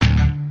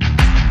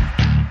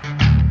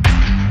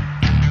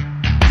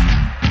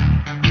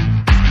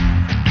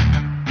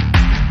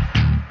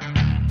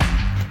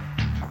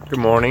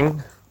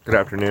morning, good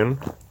afternoon,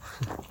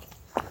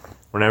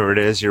 whenever it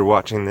is you're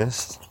watching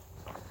this.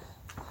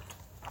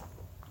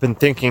 Been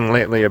thinking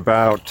lately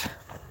about,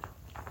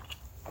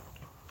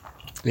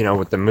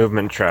 with the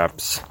movement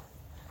traps,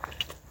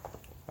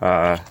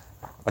 a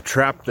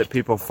trap that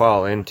people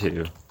fall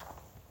into.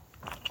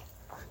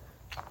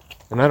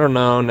 And I don't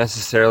know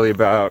necessarily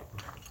about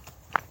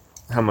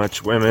how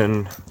much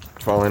women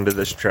fall into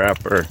this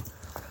trap, or,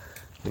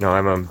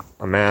 I'm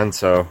a man,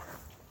 so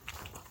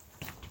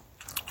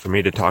for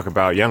me to talk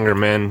about younger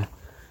men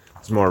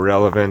is more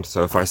relevant.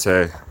 So if I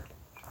say,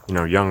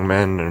 young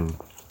men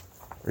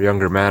or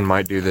younger man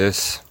might do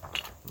this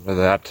or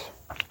that,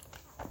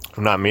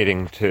 I'm not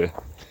meaning to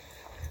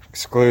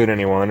exclude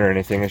anyone or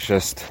anything. It's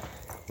just,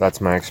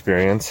 that's my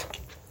experience.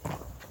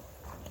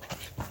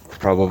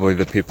 Probably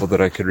the people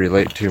that I could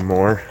relate to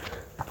more,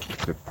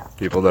 the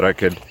people that I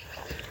could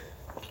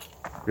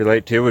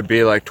relate to would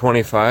be like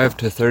 25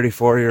 to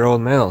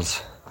 34-year-old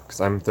males.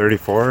 Because I'm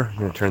 34, I'm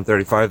going to turn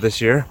 35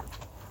 this year.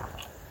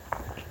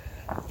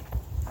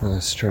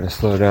 Let's try to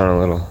slow down a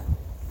little.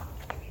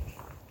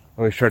 I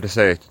always try to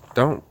say,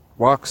 don't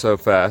walk so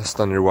fast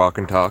on your walk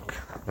and talk,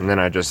 and then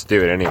I just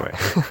do it anyway.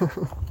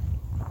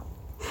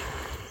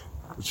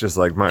 It's just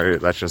like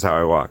that's just how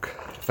I walk,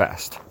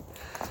 fast.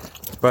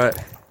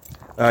 But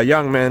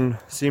young men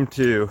seem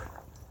to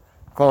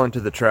fall into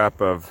the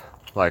trap of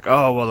like,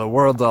 oh, well, the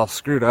world's all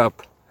screwed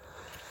up,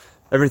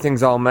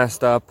 everything's all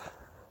messed up,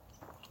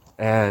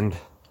 and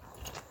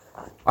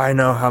I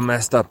know how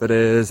messed up it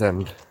is,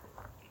 and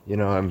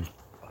I'm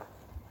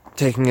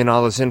taking in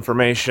all this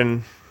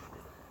information,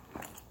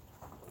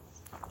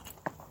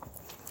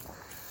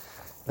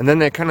 and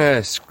then you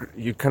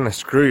kind of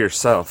screw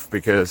yourself,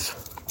 because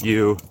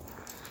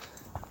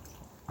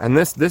and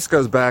this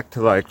goes back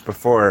to like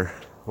before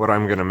what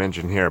I'm going to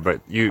mention here,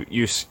 but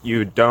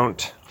you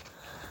don't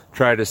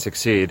try to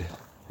succeed,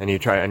 and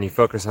you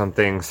focus on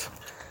things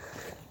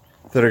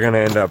that are going to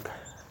end up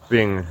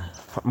being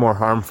more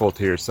harmful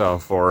to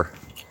yourself, or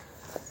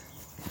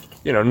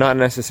not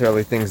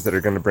necessarily things that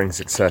are going to bring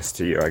success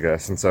to you, I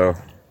guess. And so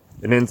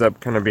it ends up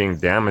kind of being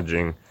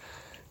damaging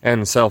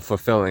and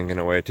self-fulfilling in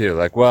a way too.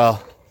 Like,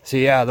 well,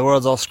 see, yeah, the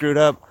world's all screwed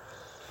up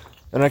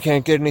and I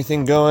can't get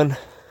anything going.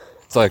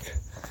 It's like,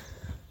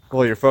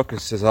 well, your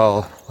focus is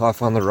all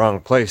off on the wrong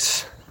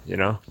place,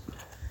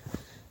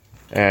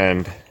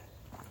 and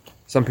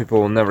some people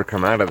will never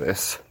come out of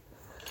this.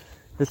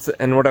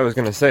 And what I was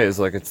going to say is,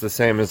 like, it's the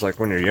same as like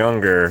when you're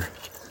younger.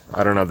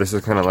 I don't know, this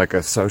is kind of like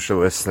a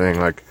socialist thing,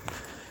 like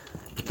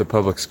the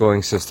public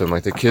schooling system,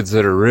 like the kids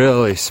that are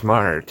really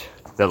smart,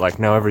 that like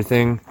know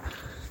everything,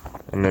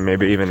 and then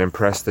maybe even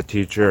impress the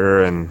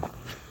teacher and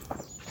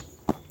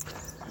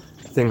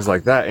things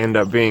like that, end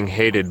up being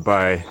hated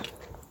by,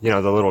 the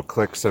little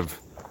cliques of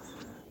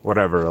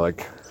whatever,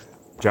 like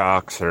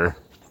jocks or,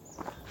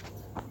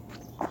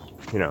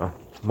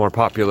 more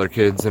popular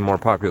kids in more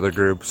popular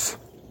groups.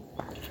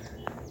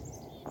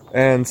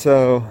 And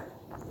so,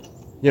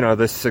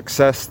 this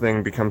success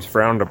thing becomes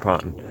frowned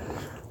upon,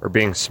 or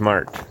being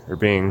smart, or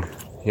being,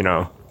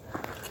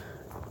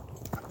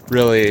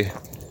 really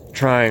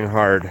trying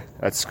hard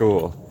at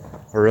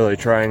school, or really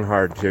trying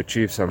hard to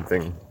achieve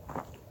something.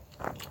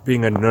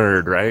 Being a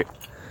nerd, right?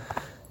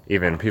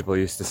 Even people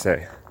used to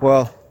say.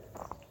 Well,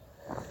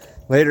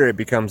 later it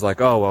becomes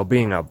like, oh, well,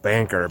 being a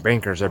banker,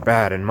 bankers are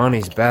bad, and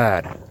money's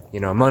bad.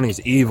 Money's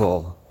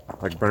evil.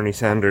 Like Bernie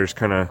Sanders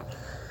kind of,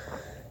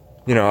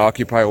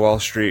 Occupy Wall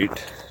Street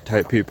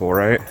type people,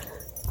 right?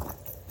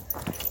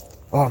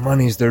 Oh,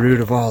 money's the root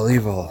of all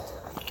evil.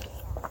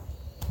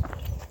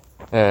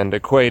 And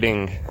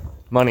equating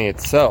money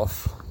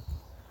itself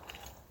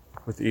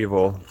with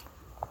evil.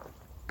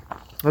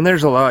 And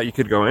there's a lot you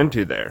could go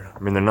into there. I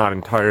mean, they're not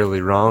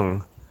entirely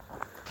wrong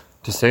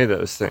to say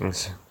those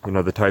things.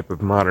 The type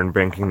of modern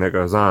banking that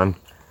goes on.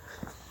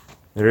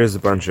 There is a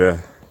bunch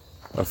of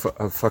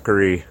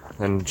fuckery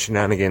and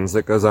shenanigans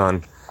that goes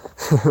on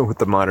with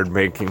the modern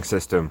banking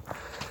system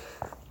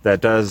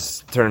that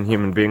does turn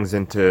human beings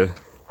into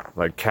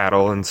like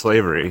cattle and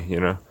slavery,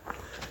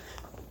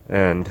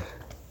 and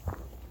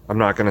I'm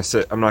not gonna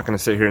sit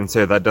here and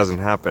say that doesn't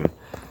happen.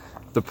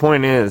 The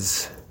point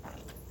is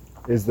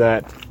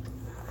that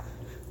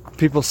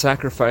people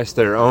sacrifice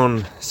their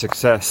own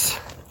success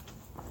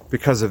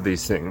because of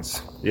these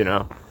things,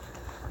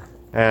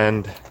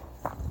 and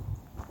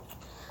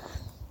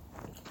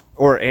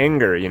or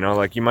anger,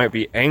 like you might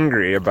be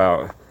angry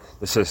about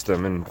the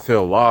system and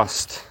feel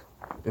lost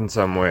in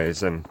some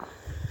ways, and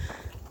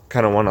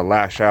kind of want to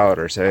lash out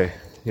or say,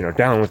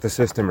 down with the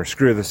system, or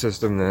screw the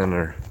system then,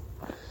 or,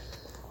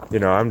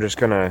 I'm just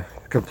going to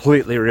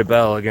completely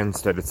rebel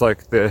against it. It's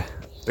like the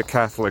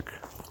Catholic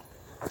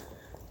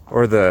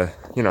or the,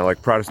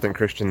 like Protestant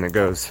Christian that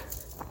goes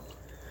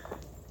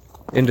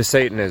into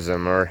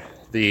Satanism, or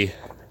the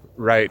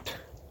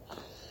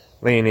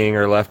right-leaning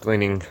or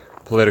left-leaning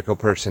political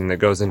person that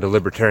goes into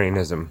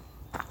libertarianism.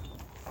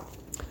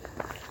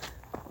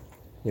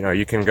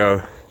 You can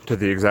go to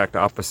the exact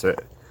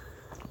opposite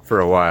for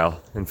a while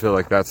and feel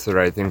like that's the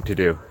right thing to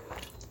do.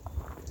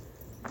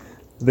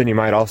 then you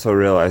might also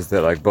realize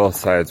that like both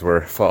sides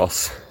were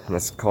false, and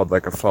that's called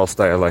like a false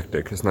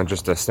dialectic. It's not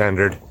just a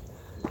standard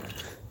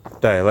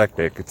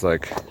dialectic. It's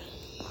like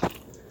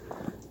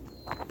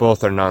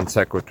both are non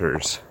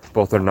sequiturs,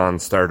 both are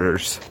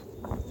non-starters,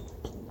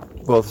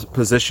 both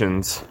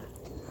positions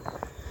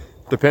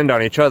depend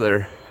on each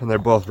other, and they're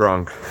both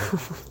wrong.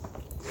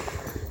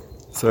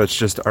 So it's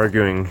just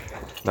arguing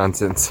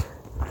nonsense.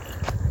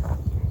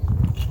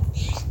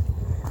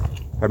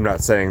 I'm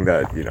not saying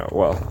that,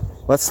 well,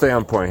 let's stay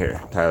on point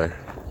here, Tyler.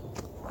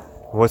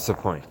 What's the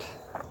point?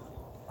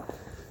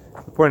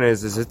 The point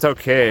is it's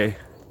okay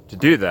to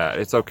do that.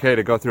 It's okay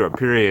to go through a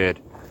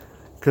period,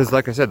 because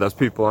like I said, those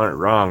people aren't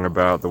wrong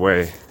about the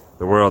way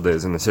the world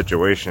is and the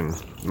situation,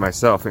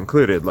 myself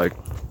included. Like,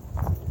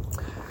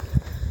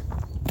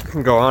 I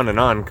can go on and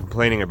on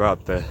complaining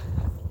about the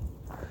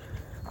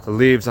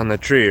leaves on the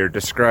tree, or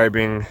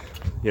describing,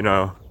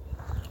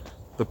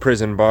 the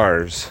prison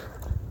bars,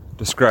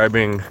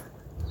 describing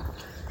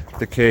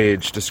the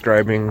cage,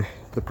 describing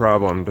the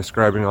problem,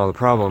 describing all the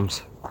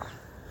problems.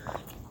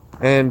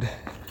 And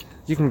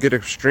you can get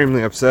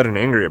extremely upset and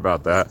angry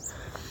about that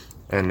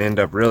and end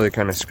up really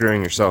kind of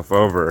screwing yourself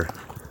over.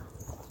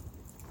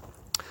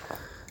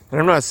 And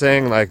I'm not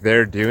saying like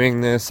they're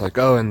doing this, like,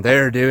 oh, and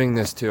they're doing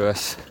this to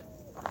us.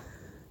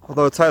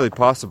 Although it's highly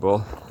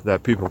possible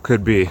that people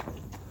could be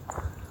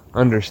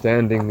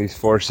understanding these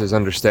forces,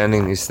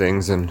 understanding these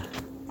things, and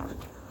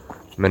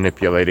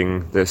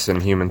manipulating this in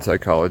human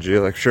psychology,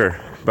 like, sure.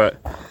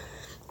 But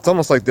it's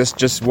almost like this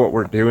just what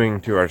we're doing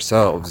to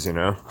ourselves,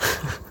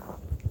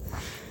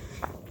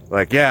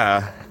 Like,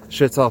 yeah,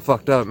 shit's all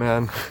fucked up,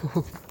 man.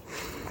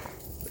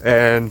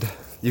 And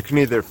you can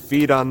either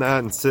feed on that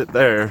and sit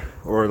there,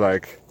 or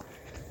like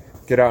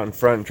get out in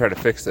front and try to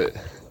fix it,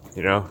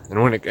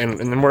 And when and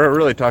then we're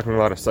really talking a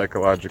lot of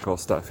psychological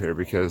stuff here,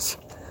 because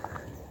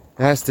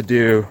it has to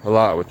do a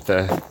lot with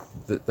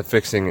the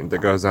fixing that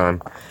goes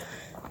on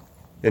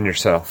in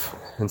yourself.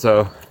 And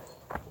so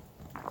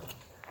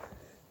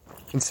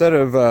instead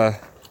of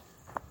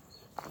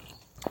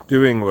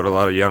doing what a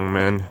lot of young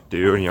men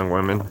do, and young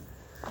women,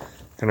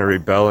 kind of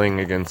rebelling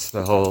against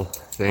the whole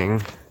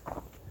thing,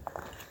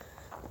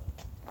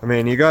 I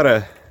mean, you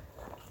gotta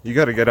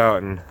get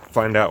out and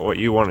find out what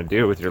you want to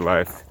do with your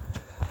life,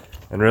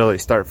 and really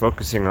start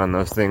focusing on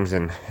those things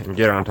and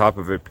get on top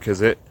of it,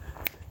 because it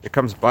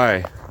comes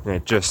by, and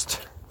it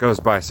just goes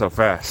by so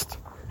fast.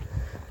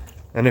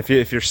 And if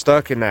you're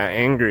stuck in that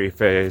angry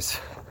phase,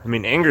 I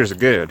mean, anger is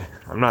good.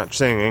 I'm not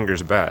saying anger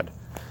is bad.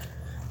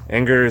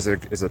 Anger is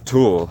a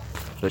tool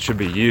that should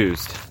be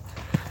used.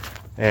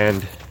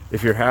 And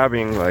if you're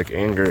having like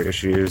anger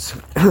issues,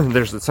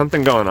 there's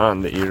something going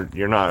on that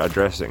you're not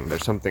addressing.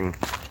 There's something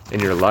in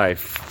your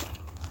life.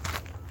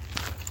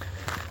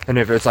 And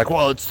if it's like,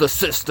 well, it's the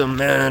system,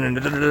 man, and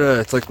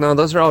it's like, no,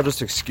 those are all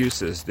just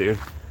excuses, dude.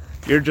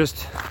 You're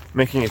just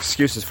making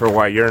excuses for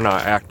why you're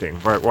not acting,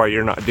 why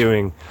you're not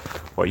doing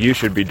what you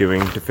should be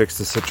doing to fix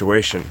the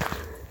situation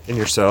in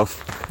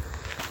yourself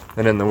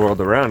and in the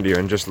world around you,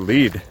 and just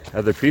lead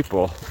other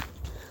people.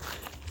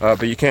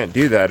 But you can't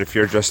do that if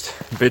you're just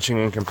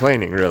bitching and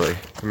complaining, really.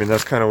 I mean,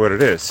 that's kind of what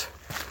it is.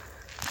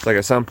 It's like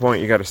at some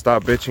point you got to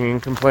stop bitching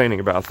and complaining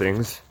about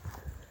things,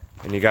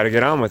 and you got to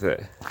get on with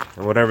it.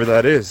 And whatever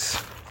that is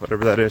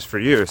for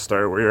you,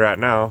 start where you're at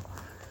now,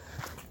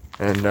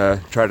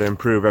 and try to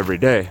improve every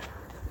day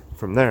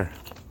from there.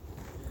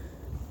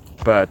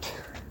 But,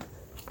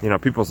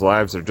 people's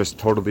lives are just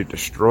totally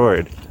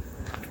destroyed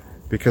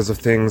because of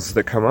things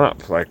that come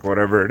up, like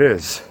whatever it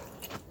is.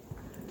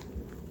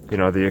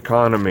 The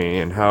economy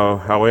and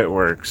how it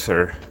works,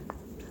 or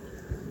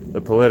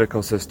the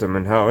political system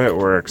and how it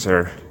works,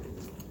 or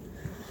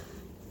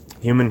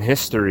human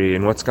history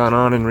and what's gone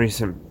on in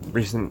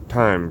recent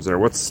times, or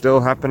what's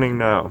still happening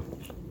now.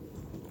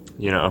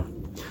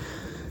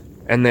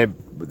 And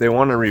they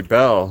want to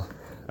rebel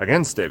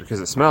against it because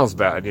it smells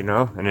bad,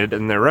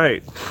 and they're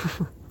right.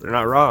 They're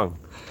not wrong.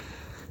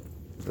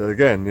 But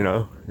again,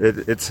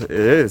 it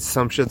is.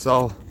 Some shit's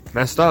all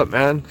messed up,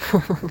 man.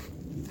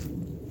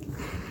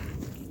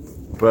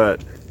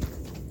 But,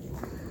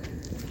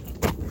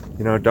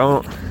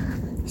 don't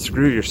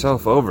screw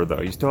yourself over, though.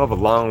 You still have a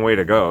long way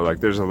to go. Like,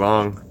 there's a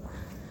long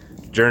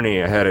journey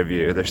ahead of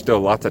you. There's still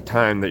lots of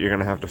time that you're going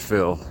to have to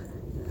fill.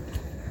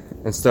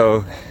 And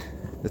so,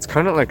 it's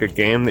kind of like a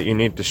game that you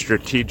need to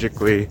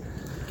strategically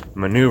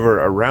maneuver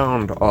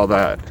around all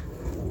that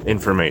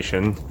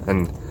information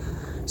and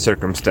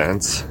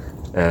circumstance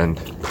and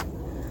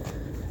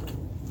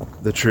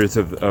the truth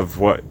of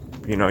what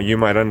you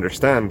might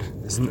understand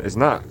is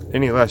not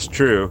any less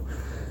true,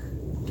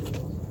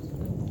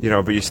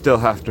 but you still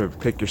have to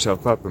pick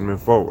yourself up and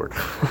move forward.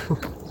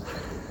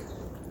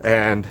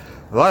 And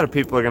a lot of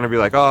people are going to be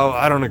like, oh,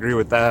 I don't agree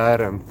with that,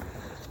 and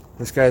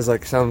this guy's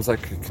like, sounds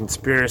like a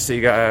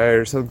conspiracy guy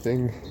or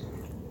something.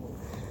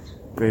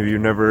 Maybe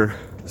you've never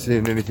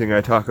seen anything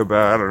I talk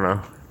about, I don't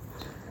know.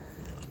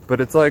 But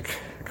it's like,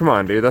 come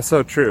on, dude, that's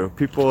so true.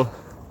 People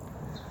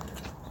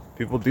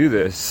do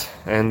this,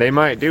 and they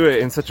might do it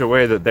in such a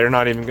way that they're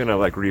not even gonna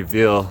like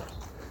reveal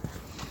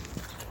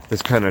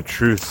this kind of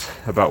truth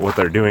about what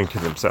they're doing to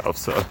themselves.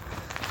 So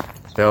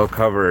they'll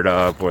cover it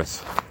up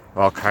with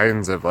all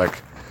kinds of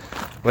like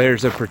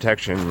layers of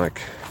protection, like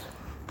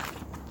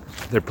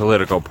their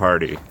political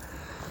party,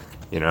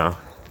 you know,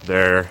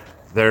 their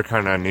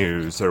kind of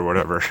news or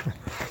whatever,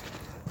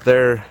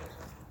 their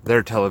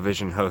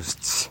television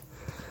hosts.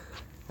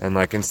 And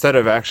like, instead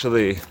of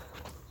actually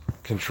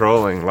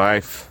controlling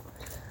life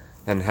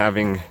and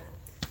having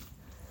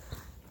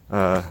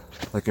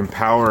like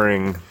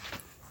empowering,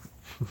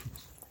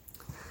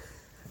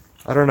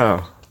 I don't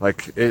know,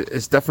 like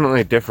it's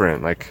definitely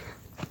different. Like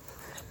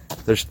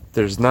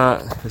it's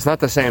not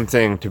the same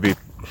thing to be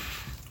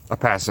a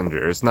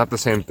passenger. It's not the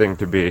same thing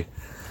to be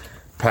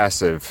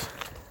passive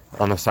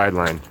on the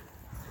sideline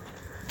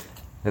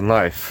in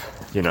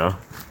life, you know.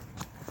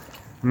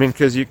 I mean,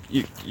 because you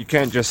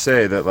can't just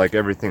say that like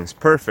everything's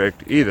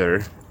perfect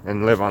either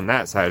and live on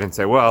that side and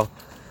say, well,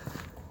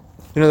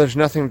 you know, there's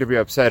nothing to be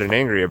upset and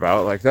angry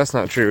about. Like, that's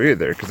not true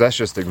either, because that's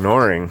just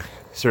ignoring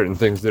certain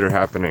things that are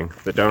happening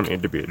that don't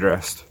need to be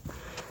addressed.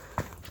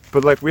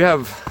 But like, we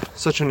have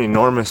such an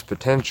enormous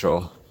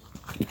potential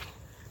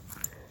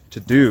to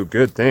do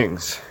good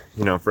things,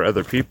 you know, for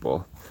other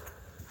people,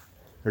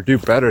 or do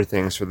better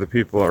things for the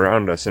people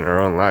around us in our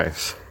own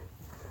lives.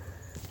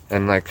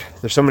 And like,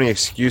 there's so many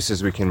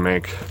excuses we can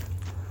make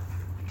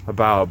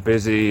about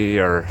busy,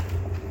 or,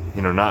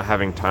 you know, not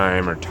having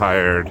time, or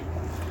tired,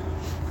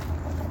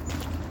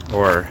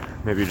 or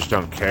maybe you just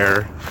don't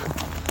care,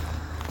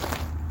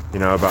 you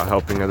know, about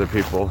helping other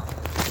people.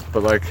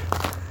 But like,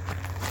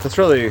 that's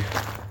really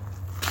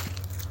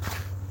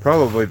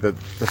probably the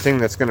thing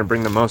that's going to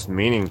bring the most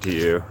meaning to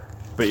you.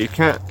 But you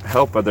can't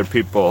help other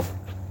people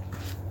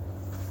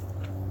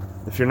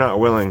if you're not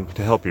willing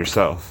to help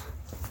yourself.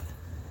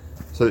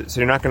 So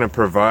you're not going to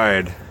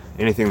provide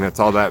anything that's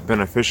all that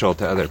beneficial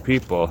to other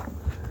people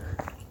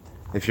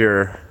if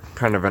you're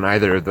kind of in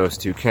either of those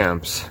two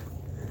camps.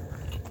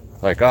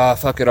 Like, oh,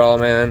 fuck it all,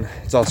 man,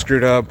 it's all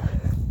screwed up,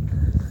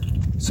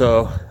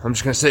 so I'm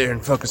just going to sit here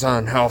and focus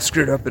on how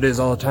screwed up it is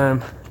all the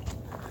time.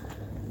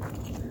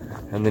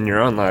 And then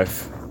your own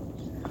life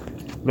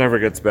never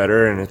gets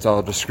better, and it's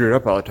all just screwed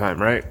up all the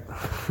time, right?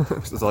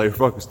 That's all you're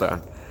focused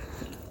on.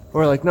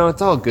 Or like, no,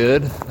 it's all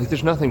good, like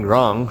there's nothing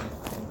wrong.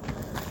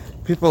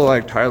 People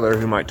like Tyler,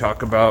 who might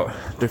talk about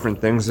different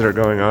things that are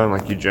going on,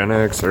 like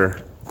eugenics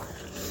or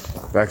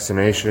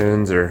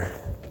vaccinations, or,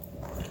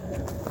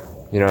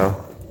 you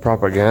know,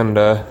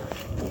 propaganda,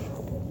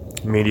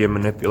 media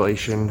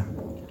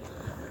manipulation,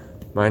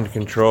 mind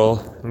control,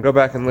 and go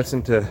back and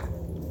listen to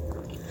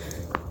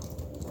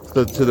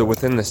the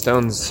Within the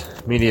Stones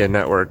Media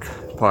Network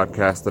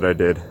podcast that I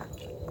did.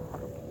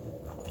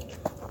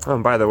 Oh,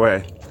 and by the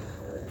way,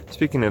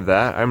 speaking of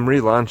that, I'm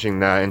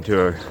relaunching that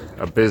into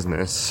a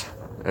business.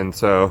 And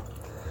so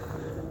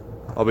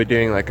I'll be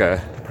doing like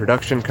a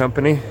production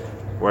company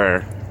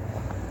where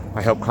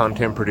I help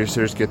content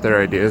producers get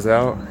their ideas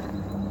out.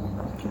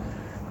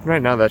 Right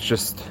now that's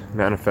just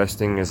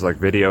manifesting as like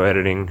video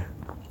editing,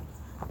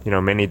 you know,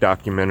 mini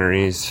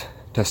documentaries,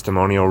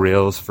 testimonial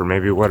reels for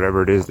maybe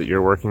whatever it is that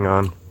you're working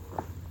on.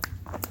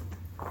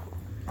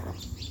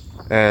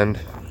 And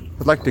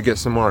I'd like to get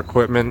some more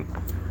equipment,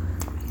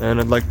 and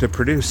I'd like to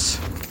produce,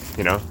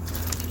 you know,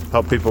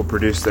 help people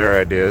produce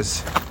their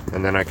ideas,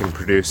 and then I can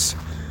produce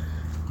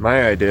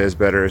my ideas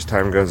better as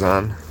time goes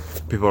on.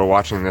 People are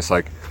watching this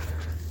like,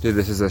 dude,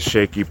 this is a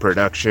shaky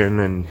production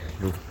and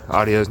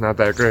audio's not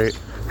that great.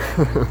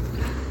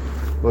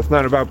 Well, it's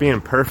not about being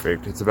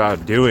perfect, it's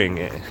about doing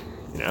it,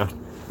 you know,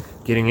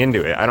 getting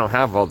into it. I don't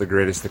have all the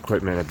greatest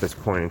equipment at this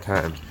point in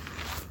time.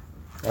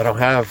 I don't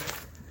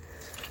have,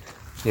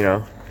 you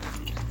know,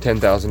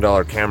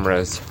 $10,000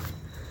 cameras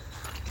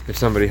if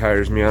somebody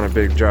hires me on a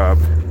big job,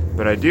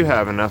 but I do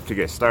have enough to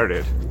get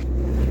started,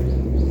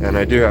 and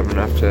I do have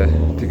enough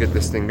to get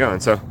this thing going.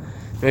 So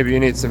maybe you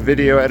need some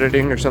video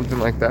editing or something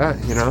like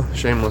that, you know,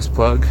 shameless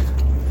plug.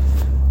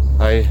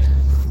 I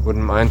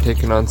wouldn't mind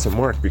taking on some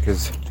work,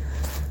 because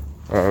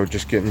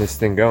just getting this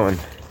thing going.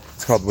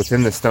 It's called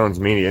Within the Stones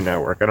Media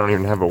Network. I don't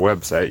even have a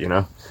website, you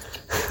know.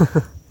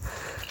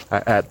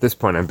 At this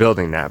point I'm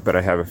building that, but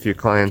I have a few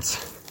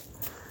clients,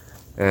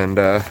 and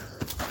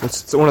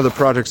it's one of the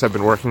projects I've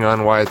been working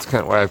on, why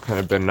I've kind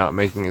of been not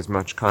making as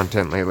much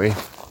content lately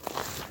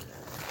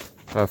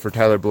for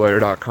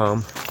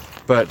TylerBloyer.com.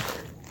 But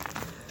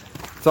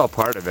it's all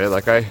part of it.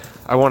 Like,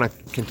 I want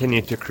to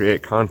continue to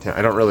create content.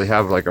 I don't really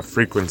have like a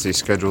frequency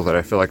schedule that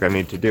I feel like I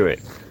need to do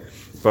it.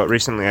 But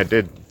recently I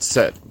did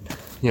set,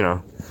 you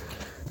know,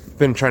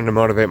 been trying to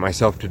motivate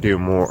myself to do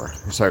more,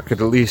 so I could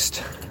at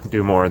least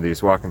do more of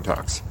these walk and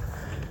talks,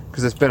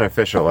 because it's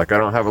beneficial. Like, I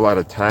don't have a lot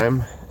of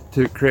time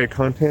to create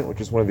content,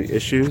 which is one of the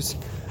issues.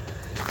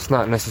 It's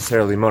not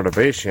necessarily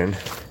motivation,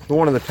 but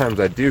one of the times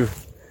I do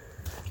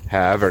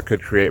have or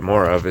could create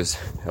more of is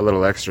a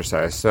little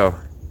exercise. So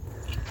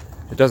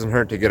it doesn't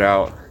hurt to get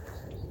out.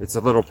 It's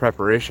a little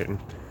preparation.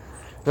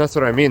 And that's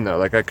what I mean, though.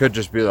 Like, I could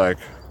just be like,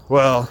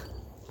 well,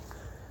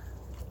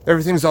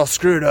 everything's all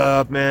screwed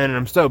up, man, and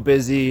I'm so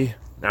busy,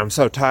 and I'm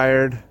so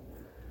tired,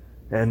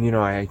 and, you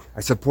know, I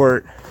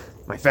support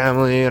my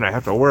family, and I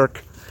have to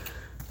work,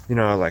 you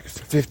know, like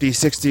 50,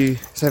 60,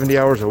 70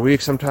 hours a week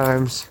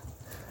sometimes,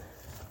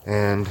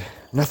 and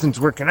nothing's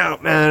working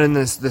out, man, and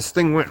this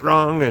thing went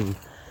wrong, and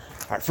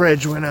our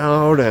fridge went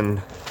out,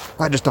 and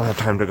I just don't have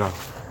time to go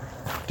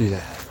do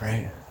that,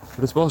 right?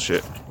 But it's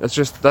bullshit. That's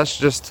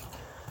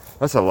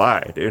a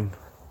lie, dude.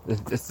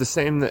 It's the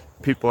same that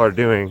people are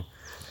doing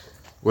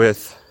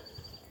with,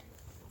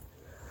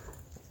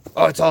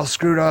 oh, it's all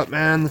screwed up,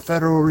 man, the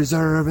Federal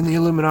Reserve and the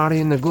Illuminati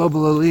and the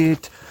global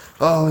elite,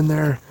 oh, and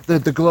they're the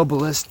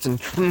globalists, and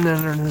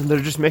they're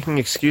just making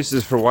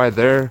excuses for why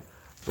their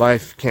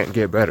life can't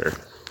get better,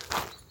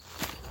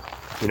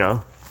 you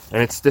know?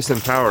 And it's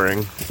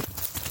disempowering,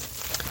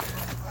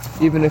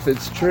 even if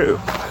it's true.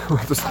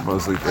 This is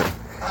Mosley thing.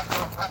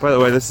 By the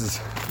way, this is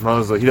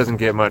Mosley. He doesn't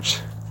get much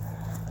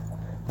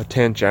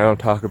attention. I don't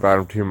talk about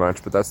him too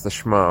much, but that's the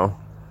schmo.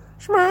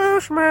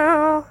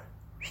 Schmo.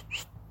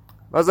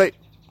 Mosley.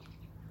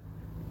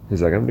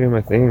 He's like, I'm doing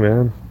my thing,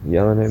 man.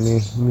 Yelling at me.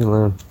 Leave me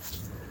alone.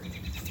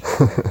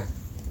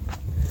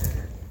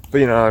 But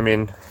you know, I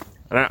mean,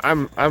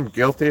 and I'm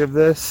guilty of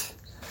this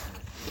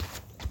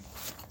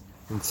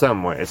in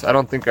some ways. I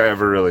don't think I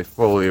ever really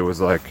fully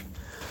was like,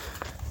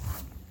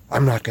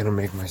 I'm not gonna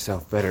make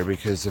myself better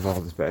because of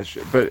all this bad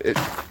shit. But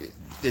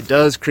it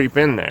does creep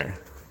in there,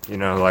 you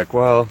know, like,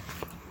 well,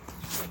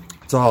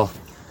 it's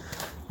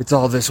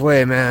all this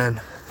way,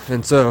 man.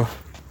 And so,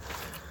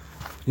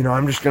 you know,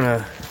 I'm just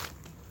gonna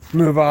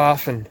move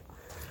off and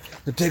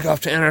take off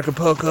to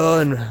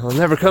Anarchapulco, and I'll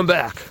never come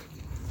back.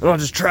 And I'll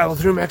just travel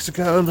through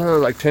Mexico. And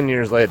like 10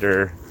 years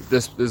later,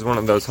 this is one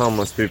of those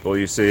homeless people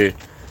you see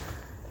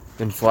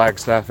in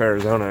Flagstaff,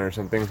 Arizona or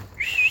something.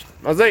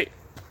 Mosey!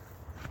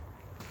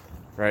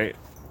 Right?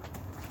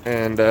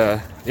 And,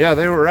 yeah,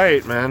 they were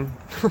right, man.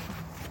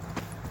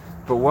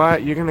 But why?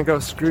 You're gonna go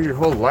screw your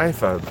whole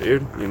life up,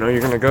 dude. You know,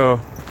 you're gonna go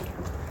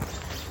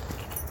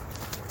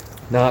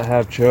not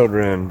have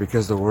children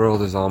because the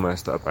world is all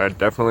messed up. I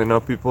definitely know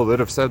people that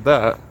have said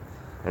that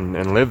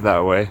and live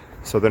that way.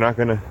 So they're not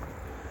gonna,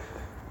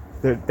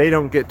 they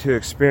don't get to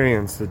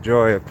experience the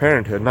joy of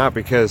parenthood, not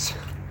because,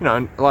 you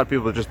know, a lot of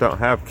people just don't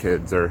have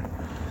kids, or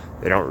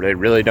they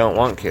really don't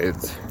want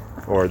kids,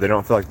 or they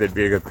don't feel like they'd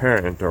be a good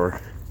parent, or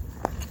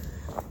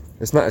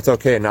it's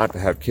okay not to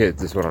have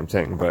kids is what I'm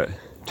saying, but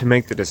to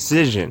make the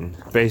decision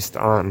based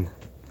on,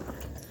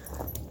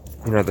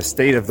 you know, the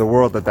state of the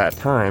world at that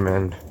time,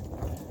 and,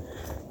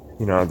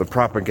 you know, the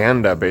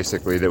propaganda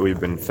basically that we've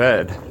been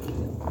fed,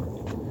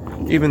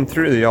 even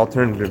through the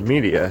alternative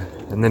media,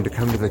 and then to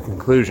come to the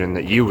conclusion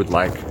that you would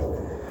like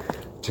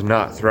to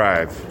not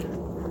thrive,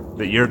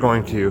 that you're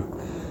going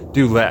to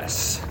do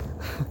less.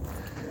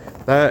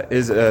 That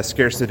is a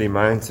scarcity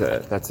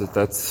mindset. That's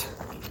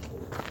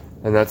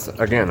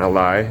again a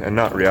lie and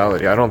not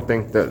reality. I don't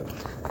think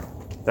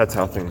that's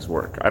how things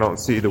work. I don't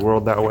see the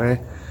world that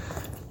way.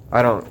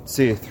 I don't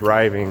see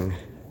thriving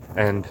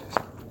and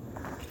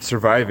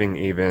surviving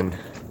even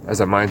as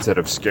a mindset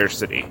of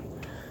scarcity.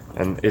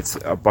 And it's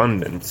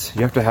abundance.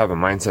 You have to have a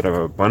mindset of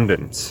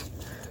abundance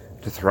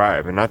to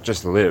thrive and not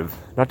just live,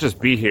 not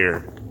just be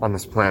here on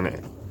this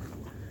planet.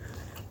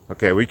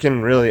 Okay, we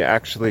can really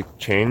actually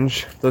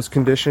change those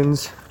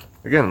conditions.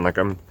 Again, like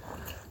I'm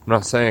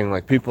not saying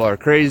like people are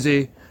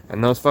crazy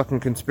and those fucking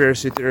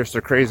conspiracy theorists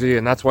are crazy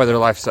and that's why their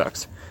life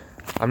sucks.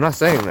 I'm not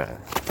saying that.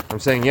 I'm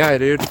saying, yeah,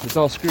 dude, it's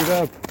all screwed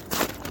up.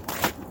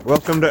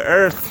 Welcome to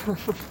Earth.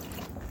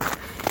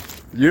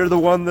 You're the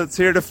one that's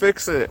here to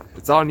fix it.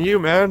 It's on you,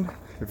 man.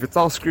 If it's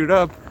all screwed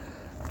up,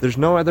 there's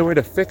no other way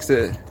to fix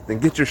it than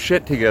get your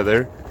shit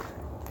together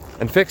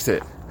and fix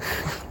it.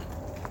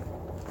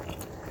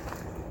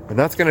 And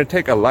that's going to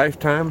take a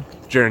lifetime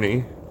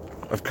journey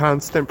of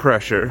constant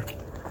pressure,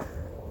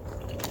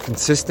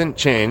 consistent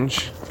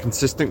change,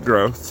 consistent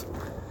growth.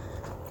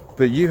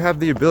 But you have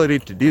the ability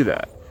to do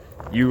that.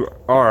 You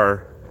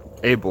are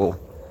able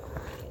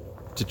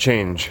to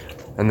change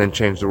and then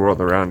change the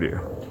world around you.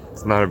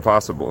 It's not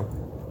impossible.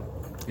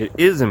 It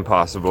is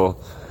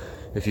impossible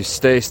if you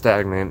stay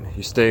stagnant,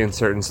 you stay in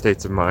certain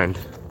states of mind.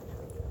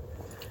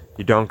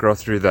 You don't grow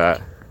through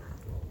that.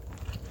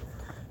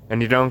 And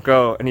you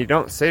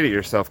don't say to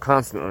yourself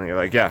constantly,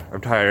 like, yeah,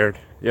 I'm tired.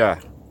 Yeah,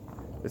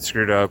 it's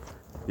screwed up.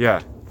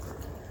 Yeah,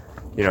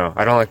 you know,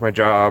 I don't like my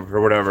job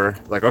or whatever.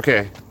 Like,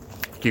 okay,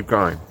 keep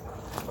going.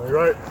 Are you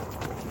right?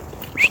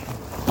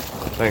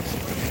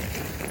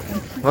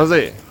 Thanks.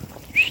 Mosey!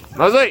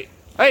 Mosey!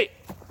 Hey!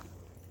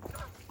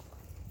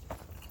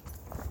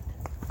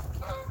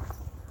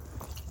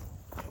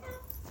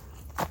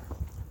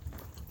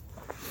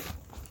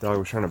 Dog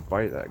was trying to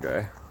bite that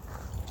guy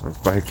on his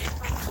bike.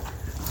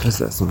 Does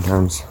that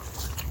sometimes.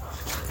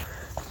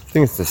 I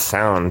think it's the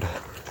sound.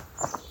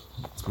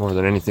 It's more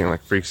than anything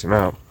like freaks him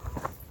out.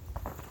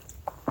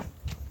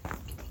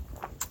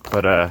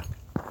 But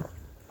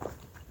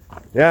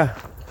yeah.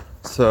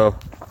 So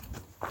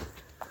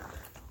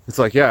it's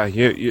like, yeah,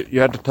 you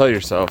had to tell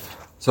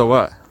yourself, so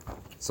what?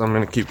 So I'm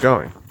gonna keep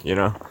going, you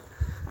know?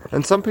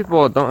 And some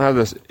people don't have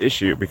this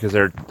issue because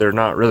they're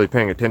not really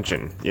paying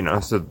attention, you know,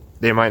 so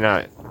they might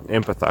not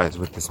empathize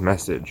with this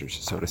message, or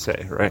so to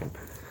say, right?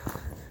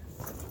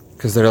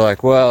 Because they're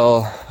like,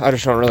 well, I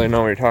just don't really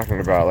know what you're talking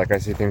about. Like, I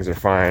see things are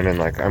fine, and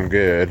like, I'm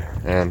good,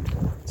 and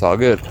it's all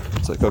good.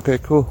 It's like, okay,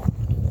 cool.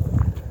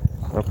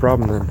 No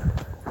problem then.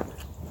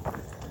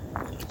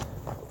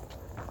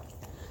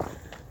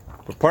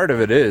 But part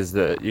of it is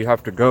that you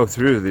have to go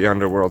through the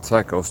underworld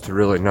cycles to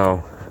really know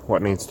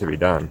what needs to be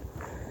done.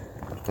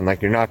 And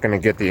like, you're not going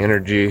to get the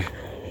energy,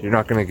 you're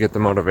not going to get the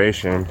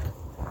motivation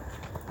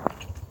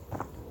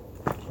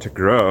to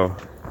grow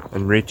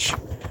and reach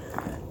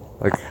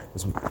like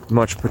as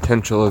much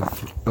potential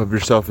of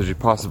yourself as you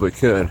possibly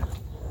could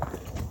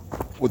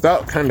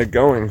without kind of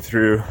going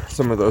through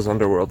some of those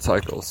underworld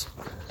cycles.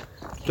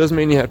 Doesn't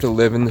mean you have to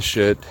live in the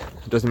shit.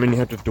 Doesn't mean you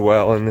have to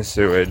dwell in the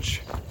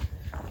sewage.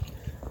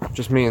 It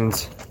just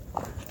means,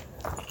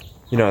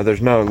 you know,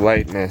 there's no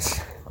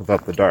lightness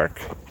without the dark,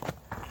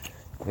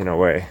 in a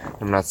way.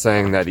 I'm not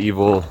saying that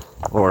evil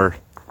or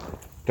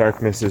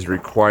darkness is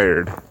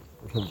required,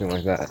 or something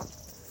like that.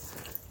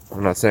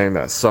 I'm not saying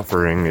that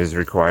suffering is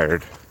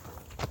required.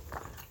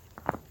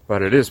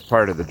 But it is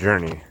part of the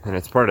journey, and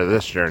it's part of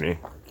this journey.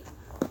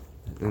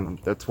 And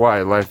that's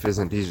why life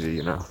isn't easy,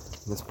 you know.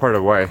 That's part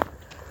of why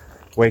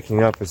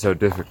waking up is so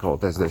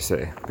difficult, as they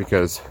say.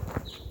 Because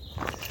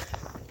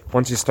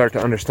once you start to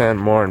understand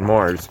more and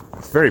more, it's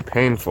very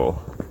painful.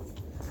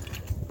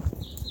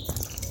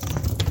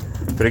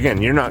 But again,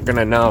 you're not going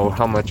to know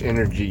how much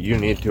energy you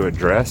need to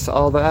address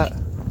all that,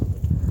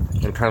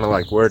 and kind of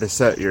like where to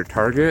set your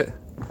target,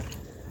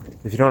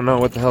 if you don't know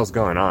what the hell's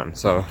going on.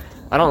 So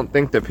I don't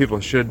think that people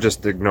should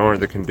just ignore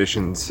the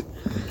conditions,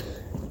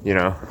 you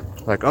know,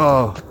 like,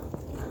 oh,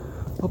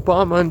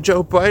 Obama and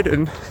Joe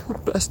Biden,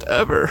 best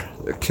ever.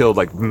 They killed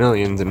like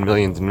millions and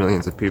millions and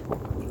millions of people.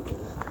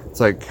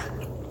 It's like,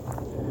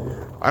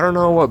 I don't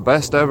know what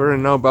best ever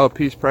and Nobel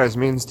Peace Prize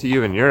means to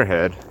you in your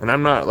head. And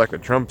I'm not like a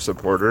Trump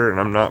supporter, and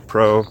I'm not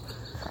pro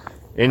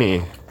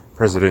any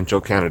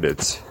presidential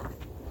candidates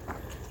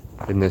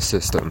in this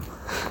system.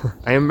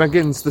 I am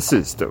against the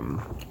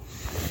system.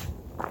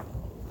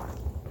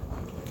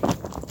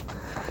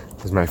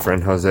 As my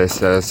friend Jose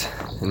says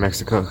in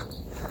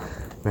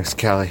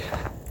Mexicali.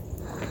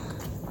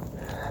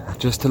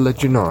 Just to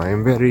let you know, I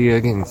am very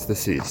against the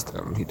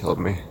system, he told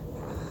me.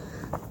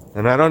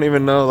 And I don't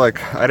even know,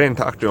 like, I didn't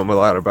talk to him a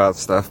lot about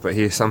stuff, but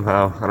he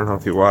somehow, I don't know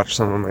if he watched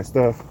some of my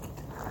stuff.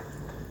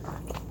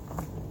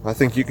 I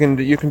think you can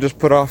just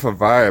put off a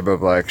vibe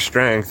of like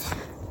strength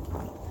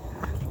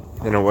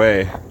in a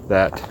way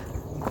that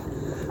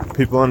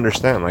people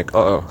understand, like,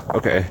 oh,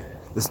 okay,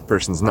 this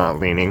person's not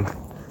leaning.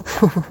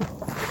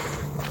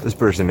 This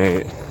person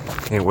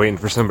ain't waiting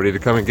for somebody to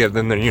come and give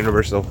them their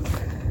universal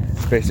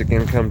basic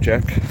income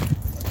check.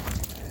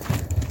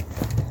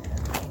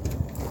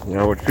 You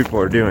know, which people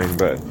are doing,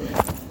 but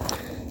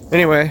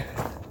anyway,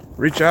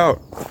 reach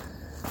out.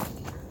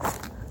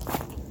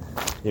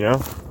 You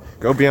know,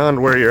 go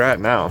beyond where you're at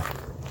now.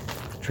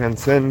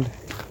 Transcend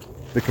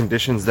the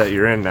conditions that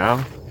you're in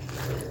now,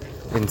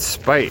 in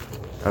spite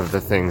of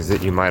the things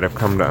that you might have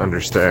come to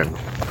understand.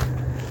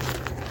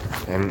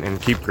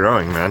 And keep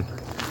growing, man.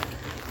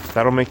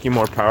 That'll make you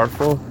more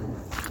powerful.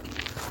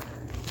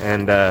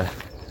 And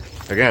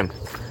again,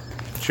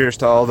 cheers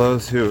to all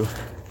those who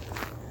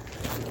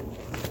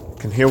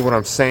can hear what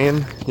I'm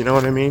saying. You know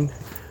what I mean?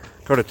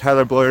 Go to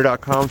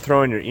tylerbloyer.com,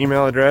 throw in your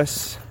email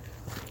address,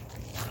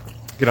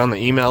 get on the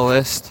email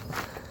list.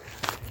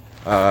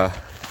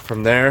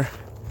 From there,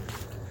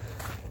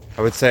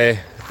 I would say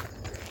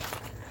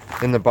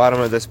in the bottom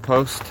of this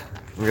post,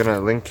 I'm gonna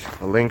link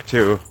a link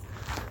to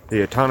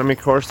the autonomy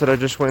course that I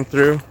just went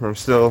through. I'm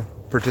still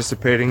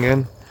participating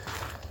in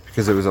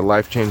because it was a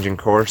life-changing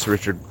course,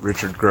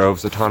 Richard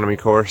Grove's autonomy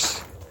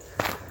course.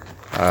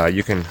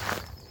 You can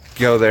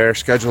go there,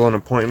 schedule an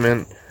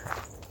appointment,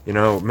 you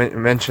know,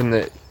 mention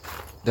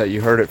that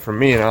you heard it from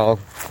me, and I'll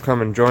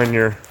come and join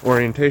your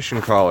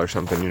orientation call or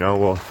something. You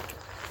know,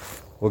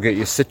 we'll get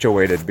you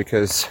situated,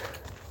 because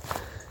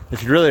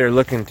if you really are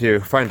looking to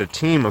find a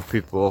team of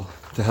people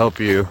to help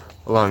you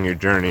along your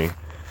journey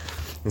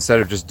instead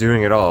of just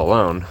doing it all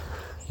alone,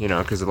 you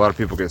know, because a lot of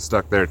people get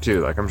stuck there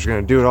too. Like, I'm just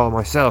gonna do it all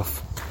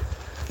myself.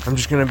 I'm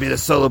just gonna be the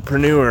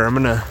solopreneur. I'm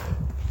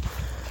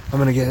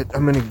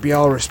gonna be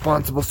all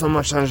responsible so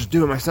much. I just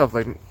do it myself.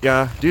 Like,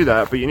 yeah, do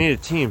that, but you need a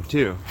team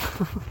too.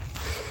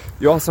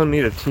 You also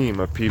need a team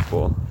of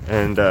people,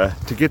 and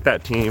to get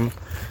that team,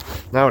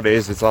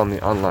 nowadays it's on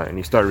the online.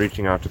 You start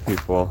reaching out to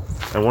people,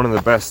 and one of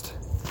the best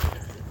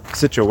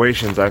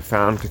situations I've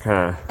found to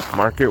kind of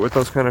market with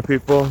those kind of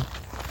people,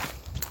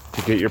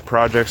 to get your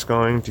projects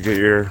going, to get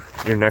your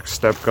next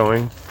step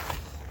going,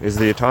 is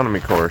the autonomy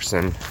course,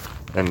 and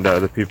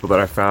the people that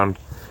I found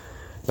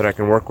that I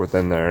can work with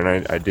in there.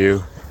 And I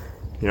do,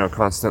 you know,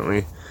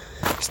 constantly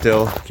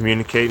still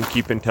communicate and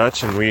keep in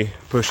touch, and we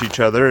push each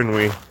other and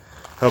we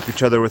help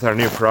each other with our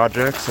new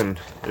projects, and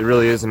it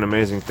really is an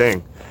amazing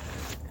thing.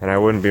 And I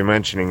wouldn't be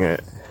mentioning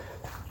it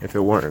if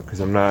it weren't, because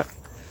I'm not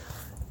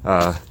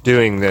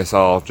doing this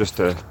all just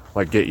to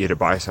like get you to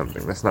buy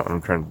something. That's not what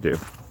I'm trying to do.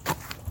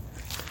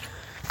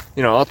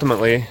 You know,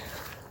 ultimately,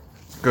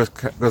 goes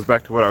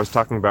back to what I was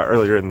talking about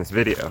earlier in this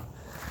video.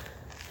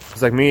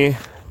 It's like me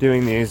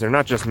doing these, or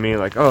not just me,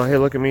 like, oh, hey,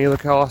 look at me,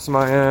 look how awesome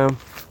I am.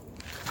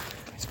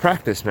 It's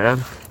practice,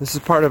 man. This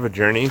is part of a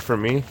journey for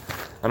me,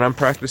 and I'm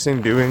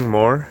practicing doing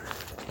more,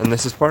 and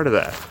this is part of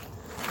that.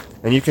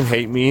 And you can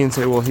hate me and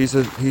say, well, he's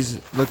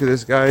look at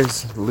this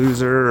guy's a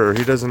loser, or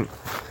he doesn't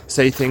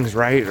say things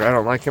right, or I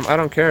don't like him. I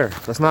don't care.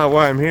 That's not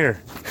why I'm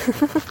here.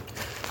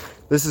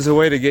 This is a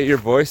way to get your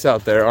voice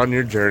out there on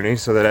your journey,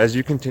 so that as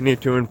you continue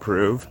to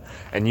improve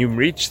and you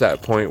reach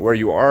that point where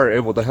you are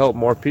able to help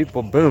more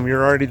people, boom,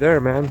 you're already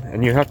there, man.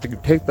 And you have to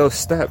take those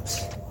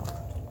steps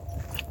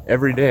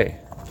every day.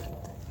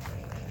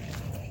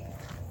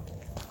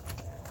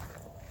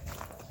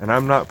 And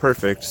I'm not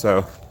perfect,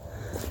 so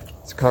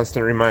it's a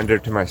constant reminder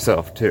to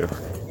myself too.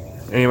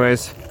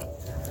 Anyways,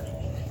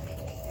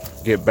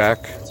 get back.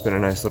 It's been a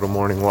nice little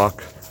morning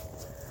walk.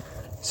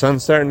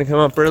 Sun's starting to come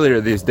up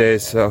earlier these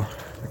days, so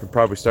I could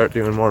probably start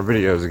doing more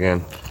videos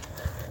again.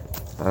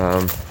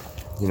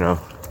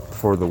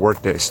 Before the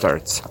workday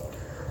starts.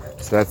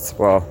 So that's,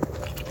 well,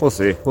 we'll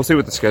see. We'll see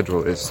what the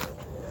schedule is.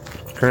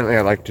 Currently,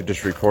 I like to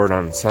just record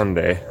on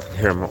Sunday.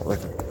 Here I'm like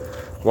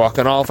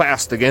walking all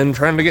fast again,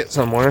 trying to get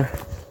somewhere.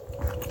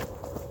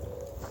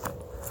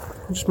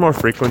 Just more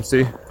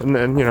frequency. And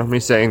then, me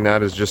saying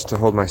that is just to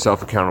hold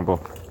myself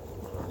accountable.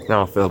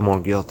 Now I'll feel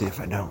more guilty if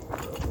I don't.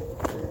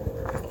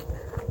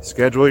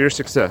 Schedule your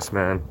success,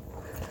 man.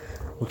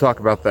 We'll talk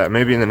about that.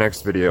 Maybe in the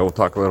next video, we'll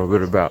talk a little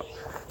bit about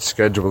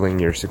scheduling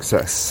your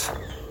success.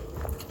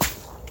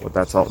 What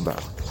that's all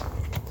about.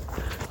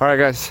 Alright,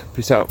 guys.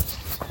 Peace out.